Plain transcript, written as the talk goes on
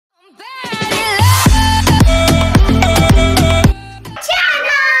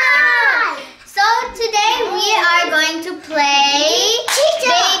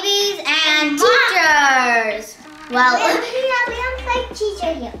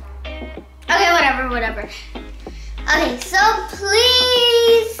Okay, whatever. Okay, so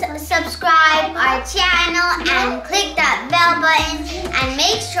please subscribe our channel and click that bell button and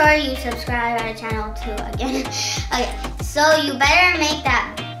make sure you subscribe our channel too again. Okay, so you better make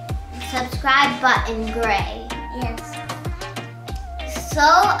that subscribe button gray. Yes. So,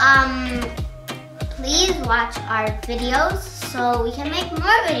 please watch our videos so we can make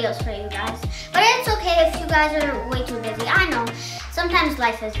more videos for you guys. But it's okay if you guys are way too busy. I know, sometimes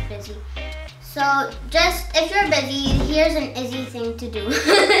life is busy. So, just, if you're busy, here's an easy thing to do.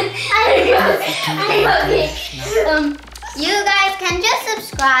 You guys can just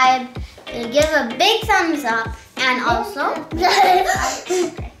subscribe, give a big thumbs up, and also...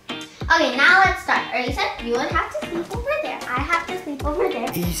 Okay, now let's start. Arissa, you would have to sleep over there. I have to sleep over there.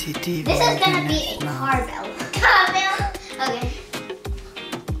 Easy TV. This is gonna be a car bell. Car bell? Okay.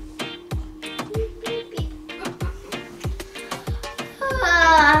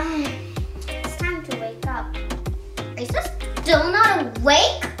 It's time to wake up. Arissa still not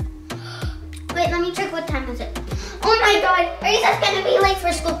awake? Wait, let me check what time is it. Oh my god, Arissa's gonna be late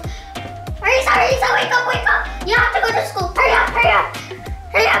for school. Arissa, wake up. You have to go to school. Hurry up. Hurry up.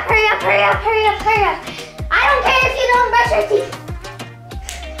 I don't care if you don't brush your teeth.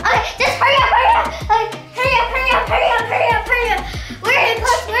 Okay, just hurry up. Okay, hurry up. Where are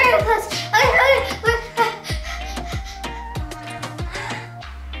your clothes? Okay.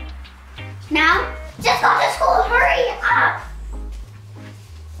 Now, just go to school. Hurry up.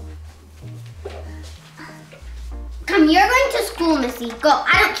 Come, you're going to school, Missy. Go.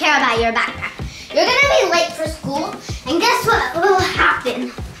 I don't care about your backpack. You're gonna be late for school, and guess what will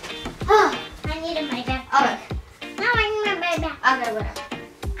happen? Oh, I needed my backpack. okay. Now I need my backpack. Okay, whatever.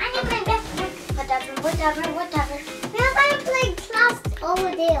 I need my backpack. Whatever. We're gonna play class over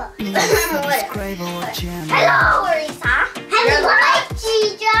there. Please subscribe our channel. Hello, Arissa. Hello,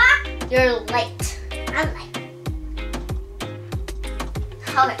 teacher. You're late. I'm late.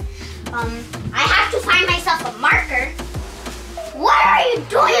 Okay. I have to find myself a marker. What are you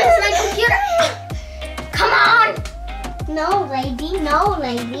doing? It's my computer. Come on. No, lady.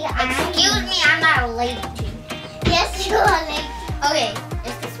 Excuse me, I'm not a lady too. Yes, you are lady. Okay,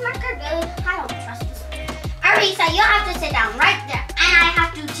 is this marker good? I don't trust this. Arissa, you have to sit down right there, and I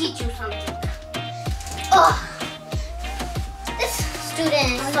have to teach you something. Oh, this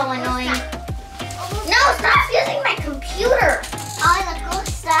student is so annoying. No, stop using my computer. Oh, the cool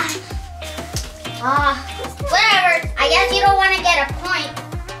stuff. Whatever. I guess you don't want to get a point.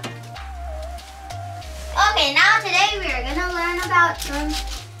 Okay, now today we are gonna learn about some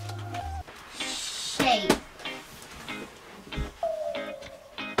shape.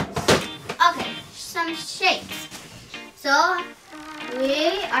 Okay, some shapes. So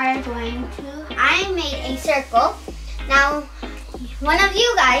we are going to, I made a circle. Now, one of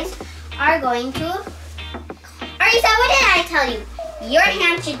you guys are going to, Arissa, what did I tell you? Your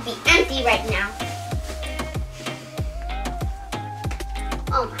hand should be empty right now.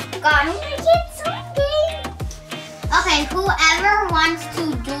 Oh my gosh. I'm gonna get something. Okay, whoever wants to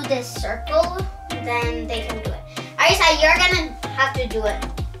do this circle, then they can do it. Arissa, you're gonna have to do it.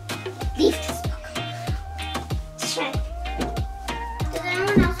 Leave this book. Sure. Does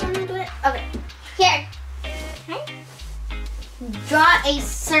anyone else want to do it? Okay. Here. Okay. Draw a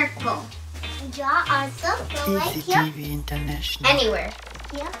circle. Draw a circle right Easy here. TV International. Anywhere.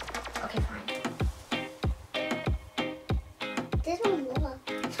 Here. Okay, fine. This one more.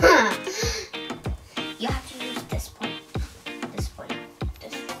 You have to use this point. This point.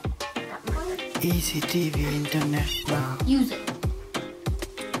 That marker. Easy TV International. Use it.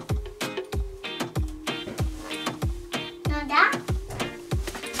 Now that.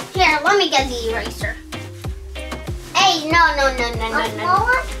 Here, let me get the eraser. Hey, no. A small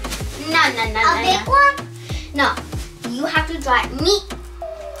one? No. A big one? No, you have to draw it neat.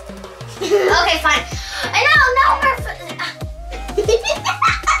 Okay, fine. No,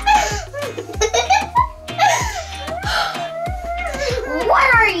 what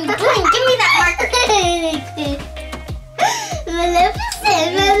are you doing? Give me that marker.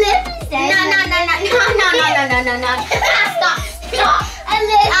 Maleficent. No. Stop. I'm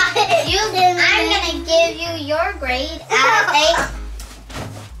gonna give you your grade as a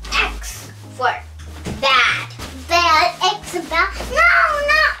X for bad. Bad. X bad. No,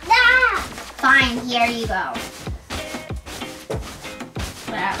 not that. Fine, here you go.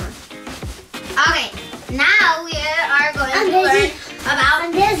 Whatever. Okay, now we are going I'm to learn busy. about...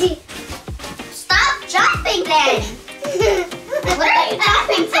 I'm busy. Stop jumping then! What are you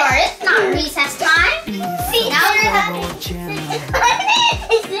jumping for? It's not recess time. Please now you're subscribe our channel.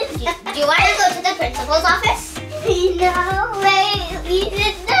 Do you want to go to the principal's office? No, wait.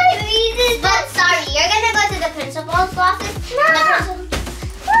 But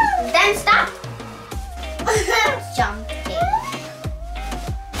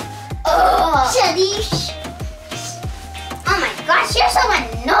You're so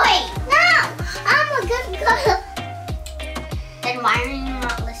annoying. No, I'm a good girl. Then why are you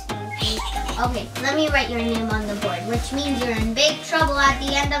not listening to me? Okay, let me write your name on the board, which means you're in big trouble at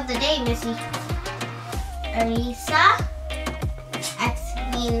the end of the day, Missy. Arissa. X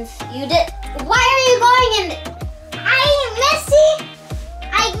means you did. Why are you going in? Missy,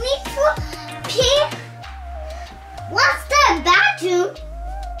 I need to pee. What's the bathroom?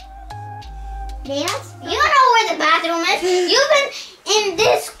 Yes. You don't know where the bathroom is. You've been in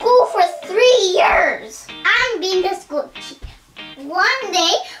this school for 3 years. I'm being the school teacher. One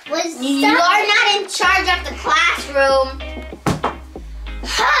day was You're not in charge of the classroom.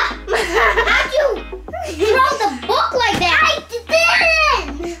 Ha! How'd you throw the book like that? I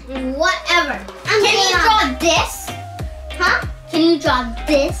didn't. Whatever. I'm Can you down. draw this? Huh? Can you draw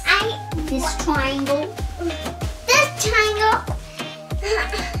this? This Triangle? This triangle.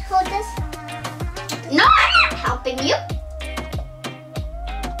 Hold this. No, I'm not helping you.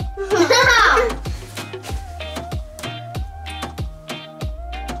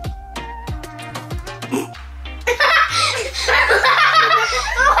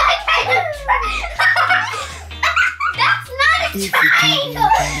 That's not a Easy triangle.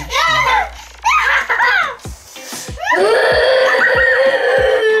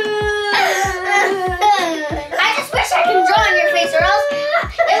 I just wish I could draw on your face, or else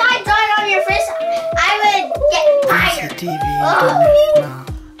if I draw it on your face, I would get fired. TV Internet now.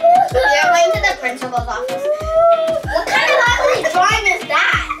 You're going to the principal's office. What kind of ugly drawing is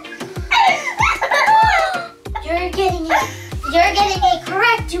that? You're getting it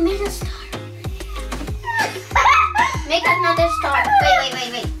correct. You made a star. Make another star. Wait.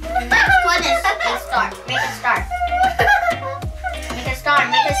 The next one is a star. Make a star. Make a star.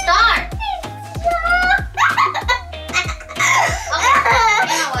 Make a star. Okay,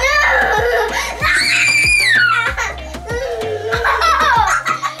 you know what?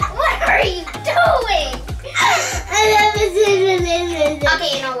 What are you doing?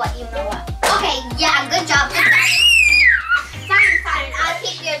 Okay, you know what? Okay, yeah, good job. Fine. I'll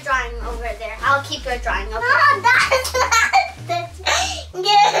keep your drawing over there. I'll keep your drawing over there.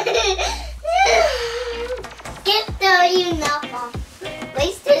 Get the uniform.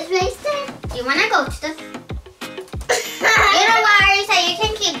 Wasted. Do you want to go to the... You know what, Arissa? You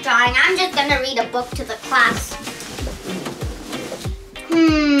can keep drawing. I'm just going to read a book to the class.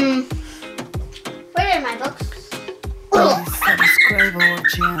 Where are my books? Please subscribe our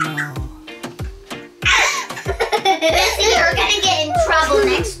channel. Missy, you're going to get in trouble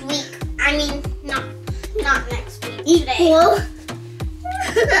next week. I mean, not next week. Today.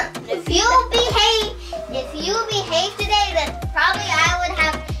 If you behave today, then probably I would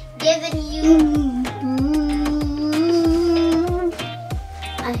have given you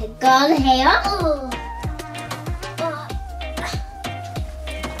a gold hair.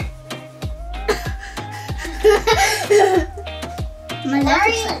 What are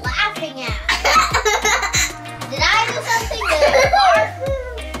you laughing at? Did I do something good?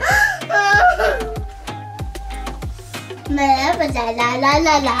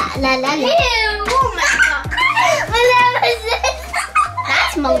 Ew, oh my God.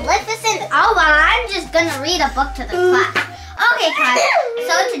 That's Maleficent. Oh, well, I'm just going to read a book to the class. Okay, class.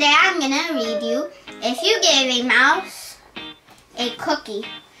 So today I'm going to read you If You Gave a Mouse a Cookie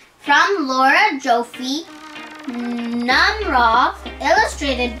from Laura Joffe Numroth,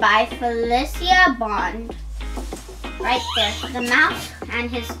 illustrated by Felicia Bond. Right there, the mouse and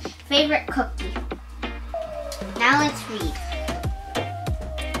his favorite cookie. Now let's read.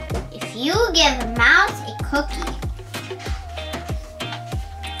 If you give a mouse a cookie.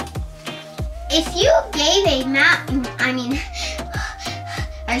 If you gave a mouse,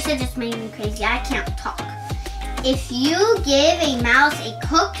 Arissa just made me crazy. I can't talk. If you give a mouse a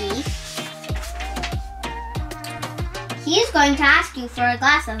cookie, he is going to ask you for a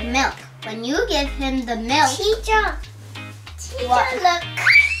glass of milk. When you give him the milk... Teacher, What? look.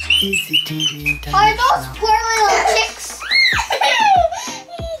 Easy TV Internet Are those now. poor little chicks?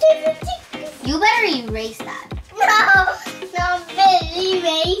 You better erase that. No,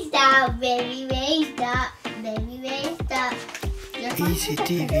 baby, raised up. Easy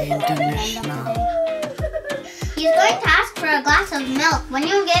TV Internet now. He's going to ask for a glass of milk. When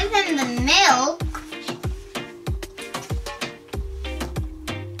you give him the milk,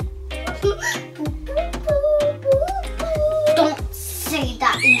 don't say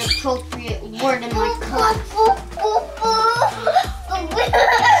that inappropriate word in my class.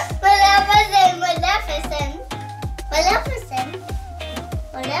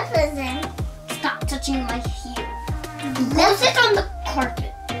 Maleficent. Stop touching my hair. Go sit on the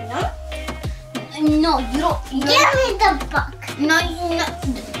carpet. No, you don't. Give me the book. No,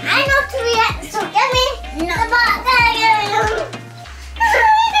 I know to react, so give me the bottle.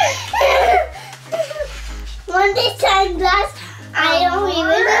 One day sunglass, I don't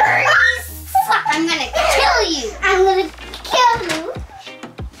even I'm gonna kill you. I'm gonna kill you.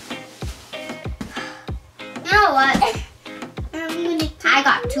 You know what? I'm gonna I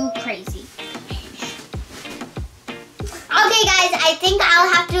got too crazy. Okay, guys, I think I'll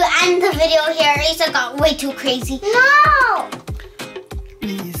have to end the video here. Arissa got way too crazy. No!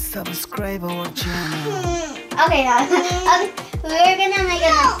 Please subscribe our channel. Okay, guys. We're gonna make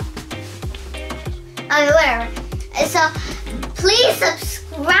it. Okay, whatever. So, please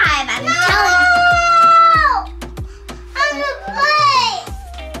subscribe. I'm telling you. I'm gonna play.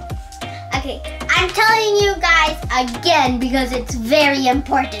 Okay, I'm telling you guys again because it's very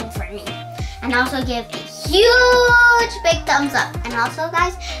important for me. And also give a huge big thumbs up. And also,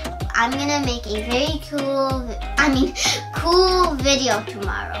 guys, I'm gonna make a very cool video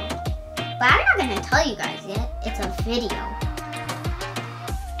tomorrow. But I'm not gonna tell you guys yet. It's a video.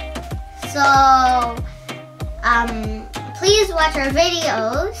 So, please watch our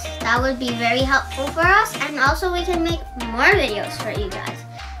videos. That would be very helpful for us. And also we can make more videos for you guys.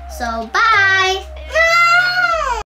 So, bye!